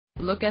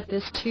Look at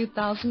this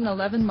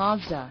 2011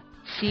 Mazda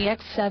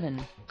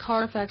CX-7.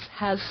 Carfax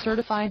has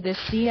certified this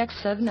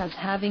CX-7 as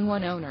having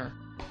one owner.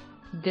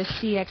 This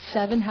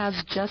CX-7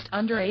 has just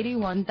under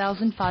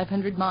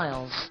 81,500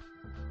 miles.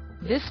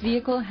 This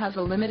vehicle has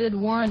a limited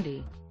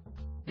warranty.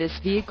 This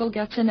vehicle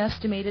gets an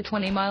estimated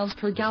 20 miles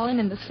per gallon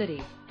in the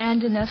city,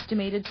 and an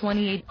estimated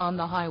 28 on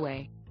the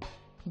highway.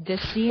 This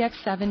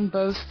CX-7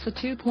 boasts a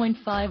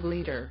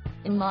 2.5-liter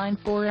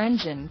inline-4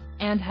 engine,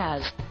 and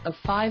has a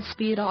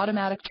 5-speed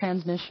automatic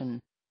transmission.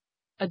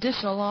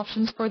 Additional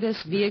options for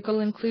this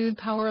vehicle include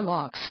power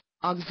locks,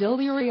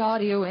 auxiliary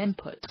audio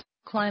input,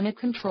 climate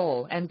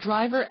control and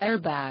driver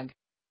airbag.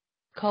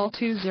 Call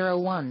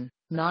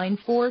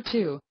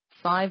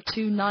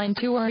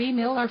 201-942-5292 or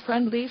email our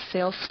friendly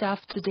sales staff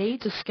today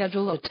to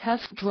schedule a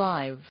test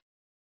drive.